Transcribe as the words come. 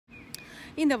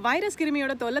இந்த வைரஸ்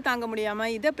கிருமியோட தொல்லை தாங்க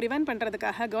முடியாமல் இதை ப்ரிவென்ட்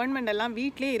பண்ணுறதுக்காக கவர்மெண்ட் எல்லாம்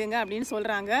வீட்டிலே இருங்க அப்படின்னு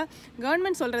சொல்கிறாங்க.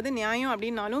 கவர்மெண்ட் சொல்கிறது நியாயம்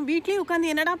அப்படின்னாலும் வீட்லேயே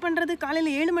உட்காந்து என்னடா பண்ணுறது,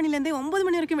 காலையில் 7 மணிலேருந்து 9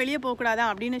 மணி வரைக்கும் வெளியே போகக்கூடாதா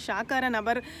அப்படின்னு ஷாக்கார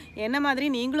நபர் என்ன மாதிரி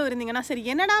நீங்களும் இருந்தீங்கன்னா சரி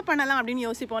என்னடா பண்ணலாம் அப்படின்னு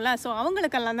யோசிப்போம்ல. ஸோ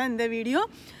அவங்களுக்கெல்லாம் தான் இந்த வீடியோ.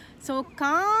 ஸோ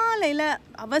காலையில்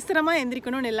அவசரமாக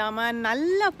எந்திரிக்கணும்னு இல்லாமல்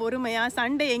நல்ல பொறுமையாக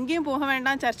சண்டே எங்கேயும் போக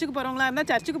வேண்டாம், சர்ச்சுக்கு போகிறவங்களா இருந்தால்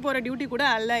சர்ச்சுக்கு போகிற டியூட்டி கூட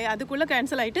அல்ல, அதுக்குள்ளே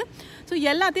கேன்சல் ஆகிட்டு ஸோ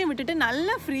எல்லாத்தையும் விட்டுட்டு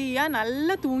நல்லா ஃப்ரீயாக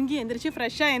நல்லா தூங்கி எந்திரிச்சு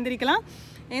ஃப்ரெஷ்ஷாக எந்திரிக்கலாம்.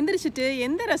 எந்திரிச்சிட்டு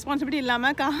எந்த ரெஸ்பான்சிபிலிட்டி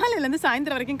இல்லாமல் காலையிலேருந்து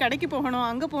சாயந்தரம் வரைக்கும் கடைக்கு போகணும்,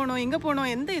 அங்கே போகணும், இங்கே போகணும்,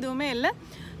 எந்த இதுவுமே இல்லை.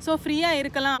 ஸோ ஃப்ரீயாக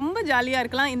இருக்கலாம், ரொம்ப ஜாலியாக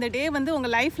இருக்கலாம். இந்த டே வந்து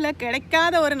உங்கள் லைஃப்பில்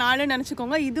கிடைக்காத ஒரு நாள்னு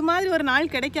நினச்சிக்கோங்க. இது மாதிரி ஒரு நாள்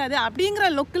கிடைக்காது அப்படிங்கிற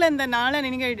லுக்கில் இந்த நாளை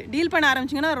நீங்கள் டீல் பண்ண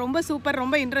ஆரம்பிச்சிங்கன்னா ரொம்ப சூப்பர்,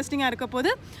 ரொம்ப இன்ட்ரெஸ்டிங்காக இருக்க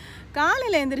போது.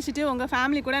 காலையில் எழுந்திரிச்சிட்டு உங்கள்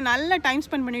ஃபேமிலி கூட நல்ல டைம்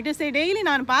ஸ்பெண்ட் பண்ணிவிட்டு சரி டெய்லி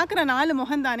நான் பார்க்குற 4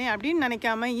 முகம் தானே அப்படின்னு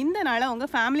நினைக்காம இந்த நாளை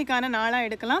உங்கள் ஃபேமிலிக்கான நாளாக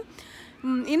எடுக்கலாம்.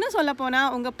 இன்னும்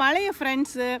சொல்லப்போனால் உங்கள் பழைய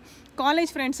friends,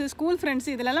 college friends, school friends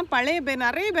இதிலெல்லாம்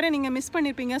நிறைய பேரை நீங்கள் மிஸ்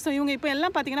பண்ணியிருப்பீங்க. ஸோ இவங்க இப்போ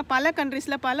எல்லாம் பார்த்தீங்கன்னா பல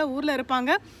கண்ட்ரீஸில் பல ஊரில்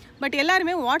இருப்பாங்க. பட்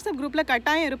எல்லாருமே வாட்ஸ்அப் குரூப்பில்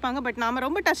கட்டாயம் இருப்பாங்க. பட் நாம்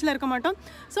ரொம்ப டச்சில் இருக்க மாட்டோம்.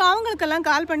 ஸோ அவங்களுக்கெல்லாம்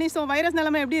கால் பண்ணி ஸோ வைரஸ்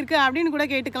நிலைமை எப்படி இருக்குது அப்படின்னு கூட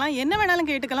கேட்டுக்கலாம். என்ன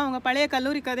வேணாலும் கேட்டுக்கலாம். உங்கள் பழைய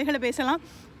கல்லூரி கதைகளை பேசலாம்.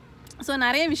 ஸோ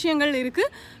நிறைய விஷயங்கள்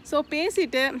இருக்குது. ஸோ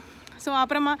பேசிட்டு ஸோ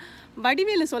அப்புறமா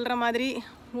வடிவேலு சொல்கிற மாதிரி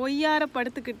ஒய்யார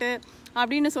படுத்துக்கிட்டு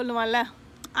அப்படின்னு சொல்லுவான்ல,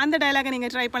 அந்த டைலாகை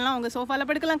நீங்கள் ட்ரை பண்ணலாம். உங்கள் சோஃபாவில்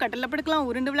படுக்கலாம், கட்டிலில் படுக்கலாம்,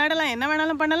 உருண்டு விளையாடலாம், என்ன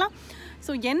வேணாலும் பண்ணலாம்.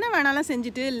 ஸோ என்ன வேணாலும்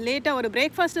செஞ்சுட்டு லேட்டாக ஒரு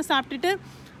பிரேக்ஃபாஸ்ட்டை சாப்பிட்டுட்டு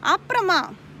அப்புறமா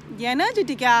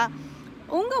எனர்ஜெட்டிக்காக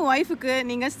உங்கள் ஒய்ஃபுக்கு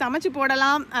நீங்கள் சமைச்சு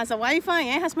போடலாம். ஆஸ் அ ஒய்ஃபாக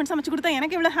என் ஹஸ்பண்ட் சமைச்சு கொடுத்தா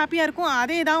எனக்கு எவ்வளோ ஹாப்பியாக இருக்கும்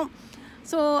அதே தான்.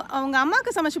 ஸோ அவங்க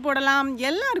அம்மாவுக்கு சமைச்சு போடலாம்.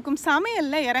 எல்லாருக்கும்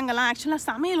சமையலில் இறங்கலாம். ஆக்சுவலாக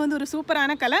சமையல் வந்து ஒரு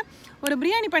சூப்பரான கலை. ஒரு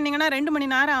பிரியாணி பண்ணிங்கன்னா 2 மணி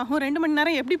நேரம் ஆகும். 2 மணி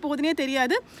நேரம் எப்படி போகுதுன்னே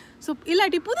தெரியாது. ஸோ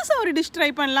இல்லாட்டி புதுசாக ஒரு டிஷ்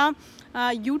ட்ரை பண்ணலாம்.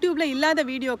 யூடியூப்பில் இல்லாத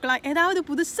வீடியோக்கெலாம் ஏதாவது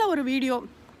புதுசாக ஒரு வீடியோ,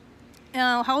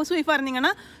 ஹவுஸ் ஒய்ஃபாக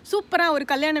இருந்தீங்கன்னா சூப்பராக ஒரு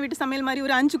கல்யாண வீட்டு சமையல் மாதிரி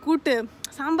ஒரு 5 கூட்டு,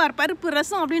 சாம்பார், பருப்பு,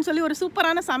 ரசம் அப்படின்னு சொல்லி ஒரு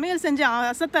சூப்பரான சமையல் செஞ்சு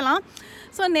அசத்தலாம்.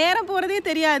 ஸோ நேரம் போகிறதே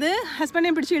தெரியாது,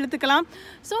 ஹஸ்பண்டையும் பிடிச்சி இழுத்துக்கலாம்.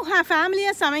 ஸோ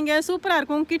ஃபேமிலியாக சமைங்க, சூப்பராக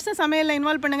இருக்கும். கிட்ஸை சமையலில்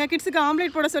இன்வால்வ் பண்ணுங்கள், கிட்ஸுக்கு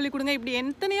ஆம்லேட் போட சொல்லி கொடுங்க. இப்படி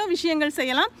எத்தனையோ விஷயங்கள்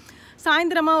செய்யலாம்.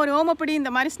 சாயந்தரமாக ஒரு ஓமப்படி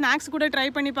இந்த மாதிரி ஸ்நாக்ஸ் கூட ட்ரை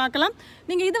பண்ணி பார்க்கலாம்.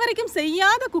 நீங்கள் இது வரைக்கும்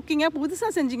செய்யாத குக்கிங்கை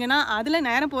புதுசாக செஞ்சிங்கன்னா அதில்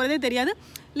நேரம் போகிறதே தெரியாது.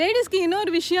 லேடிஸ்க்கு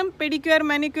இன்னொரு விஷயம், பெடிக்யூர்,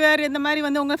 மெனிக்யூர் இந்த மாதிரி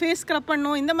வந்து உங்கள் ஃபேஸ் ஸ்க்ரப்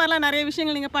பண்ணணும், இந்த மாதிரிலாம் நிறைய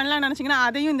விஷயங்கள் நீங்கள் பண்ணலாம்னு நினச்சிங்கன்னா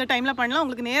அதையும் இந்த டைமில் பண்ணலாம்.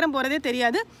 உங்களுக்கு நேரம் போகிறதே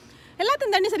தெரியாது.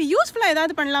 எல்லாத்தையும் தாண்டி சரி யூஸ்ஃபுல்லாக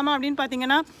ஏதாவது பண்ணலாமா அப்படின்னு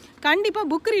பார்த்தீங்கன்னா கண்டிப்பாக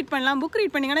புக் ரீட் பண்ணலாம். புக்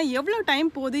ரீட் பண்ணிங்கன்னா எவ்வளோ டைம்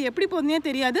போகுது எப்படி போகுதுன்னே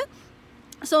தெரியாது.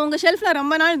 ஸோ உங்கள் ஷெல்ஃபில்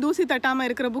ரொம்ப நாள் தூசி தட்டாமல்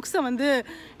இருக்கிற புக்ஸை வந்து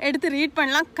எடுத்து ரீட்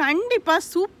பண்ணலாம். கண்டிப்பாக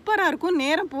சூப்பராக இருக்கும்,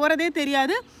 நேரம் போகிறதே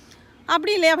தெரியாது.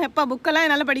 அப்படி இல்லையா எப்போ புக்கெல்லாம்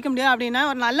என்னால் படிக்க முடியாது அப்படின்னா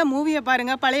ஒரு நல்ல மூவியை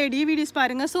பாருங்கள், பழைய டிவிடிஸ்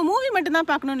பாருங்கள். ஸோ மூவி மட்டும்தான்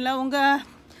பார்க்கணும் இல்லை, உங்கள்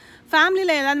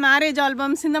ஃபேமிலியில் ஏதாவது மேரேஜ்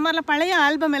ஆல்பம்ஸ் இந்த மாதிரிலாம் பழைய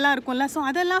ஆல்பம் எல்லாம் இருக்கும்ல, ஸோ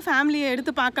அதெல்லாம் ஃபேமிலியை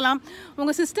எடுத்து பார்க்கலாம்.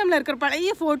 உங்கள் சிஸ்டமில் இருக்கிற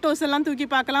பழைய ஃபோட்டோஸ் எல்லாம் தூக்கி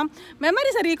பார்க்கலாம்.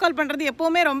 மெமரிஸை ரீகால் பண்ணுறது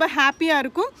எப்போவுமே ரொம்ப ஹாப்பியாக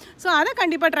இருக்கும். ஸோ அதை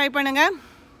கண்டிப்பாக ட்ரை பண்ணுங்கள்.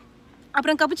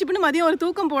 அப்புறம் கப்பிச்சிப்புன்னு மதியம் ஒரு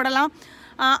தூக்கம் போடலாம்.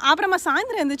 அப்புறமா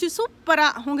சாயந்தரம் எழுந்திரிச்சு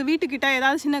சூப்பராக உங்கள் வீட்டுக்கிட்ட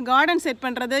ஏதாவது சின்ன கார்டன் செட்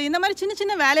பண்ணுறது, இந்த மாதிரி சின்ன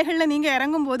சின்ன வேலைகளில் நீங்கள்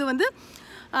இறங்கும்போது வந்து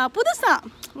புதுசாக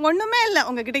ஒன்றுமே இல்லை,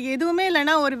 உங்ககிட்ட எதுவுமே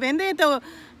இல்லைன்னா ஒரு வெந்தயத்தை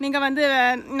நீங்கள் வந்து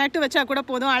நட்டு வச்சா கூட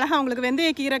போதும், அழகாக உங்களுக்கு வெந்தய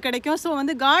கீரை கிடைக்கும். ஸோ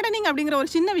வந்து கார்டனிங் அப்படிங்கிற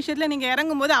ஒரு சின்ன விஷயத்தில் நீங்கள்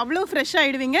இறங்கும்போது அவ்வளோ ஃப்ரெஷ்ஷாக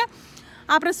ஆகிடுவீங்க.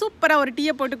 அப்புறம் சூப்பராக ஒரு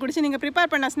டீயை போட்டு குடிச்சு நீங்கள்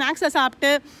ப்ரிப்பேர் பண்ண ஸ்நாக்ஸை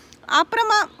சாப்பிட்டு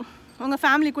அப்புறமா உங்கள்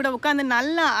ஃபேமிலி கூட உட்காந்து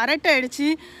நல்லா அரட்டை அடித்து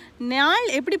நாள்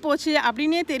எப்படி போச்சு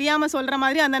அப்படின்னே தெரியாமல் சொல்கிற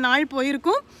மாதிரி அந்த நாள்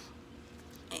போயிருக்கும்.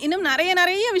 இன்னும்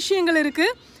நிறைய விஷயங்கள்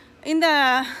இருக்குது. இந்த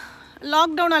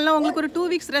லாக்டவுன் எல்லாம் உங்களுக்கு ஒரு 2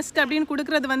 வீக்ஸ் ரெஸ்ட் அப்படின்னு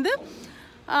கொடுக்குறது வந்து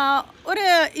ஒரு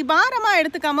பாரமாக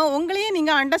எடுத்துக்காமல் உங்களையே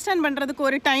நீங்கள் அண்டர்ஸ்டாண்ட் பண்ணுறதுக்கு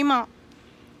ஒரு டைமாக.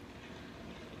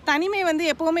 தனிமை வந்து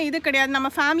எப்போவுமே இது கிடையாது,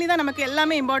 நம்ம ஃபேமிலி தான் நமக்கு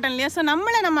எல்லாமே இம்பார்ட்டன்ட் இல்லையா. ஸோ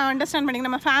நம்மளை நம்ம அண்டர்ஸ்டாண்ட் பண்ணிக்க,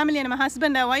 நம்ம ஃபேமிலியை, நம்ம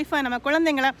ஹஸ்பண்டை, ஒய்ஃபை, நம்ம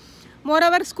குழந்தைங்களை,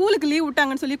 மோரோவர் ஸ்கூலுக்கு லீவ்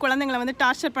விட்டாங்கன்னு சொல்லி குழந்தைங்களை வந்து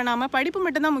டார்ச்சர் பண்ணாமல் படிப்பு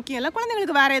மட்டும்தான் முக்கியம் இல்லை,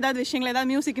 குழந்தைங்களுக்கு வேறு ஏதாவது விஷயங்கள், ஏதாவது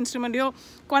மியூசிக் இன்ஸ்ட்ருமெண்ட்டையோ,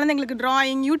 குழந்தைங்களுக்கு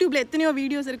ட்ராயிங், யூடியூப்பில் எத்தனையோ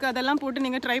வீடியோஸ் இருக்குது, அதெல்லாம் போட்டு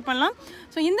நீங்கள் ட்ரை பண்ணலாம்.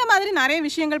 ஸோ இந்த மாதிரி நிறைய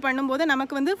விஷயங்கள் பண்ணும்போது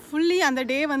நமக்கு வந்து ஃபுல்லி அந்த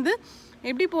டே வந்து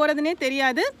எப்படி போகிறதுனே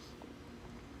தெரியாது.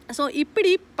 ஸோ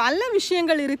இப்படி பல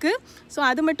விஷயங்கள் இருக்குது. ஸோ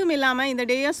அது மட்டும் இல்லாமல் இந்த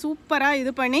டேயை சூப்பராக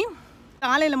இது பண்ணி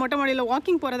காலையில் மொட்டை மாடியில்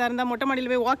வாக்கிங் போகிறதா இருந்தால் மொட்டை மாடியில்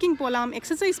போய் வாக்கிங் போகலாம்,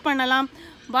 எக்ஸசைஸ் பண்ணலாம்,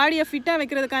 பாடியை ஃபிட்டாக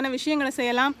வைக்கிறதுக்கான விஷயங்களை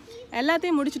செய்யலாம்.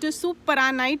 எல்லாத்தையும் முடிச்சுட்டு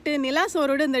சூப்பராக நைட்டு நிலா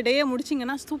சோரோடு இந்த டேயை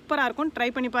முடிச்சிங்கன்னா சூப்பராக இருக்கும். ட்ரை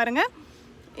பண்ணி பாருங்கள்.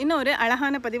 இன்னும் ஒரு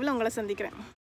அழகான பதிவில் உங்களை சந்திக்கிறேன்.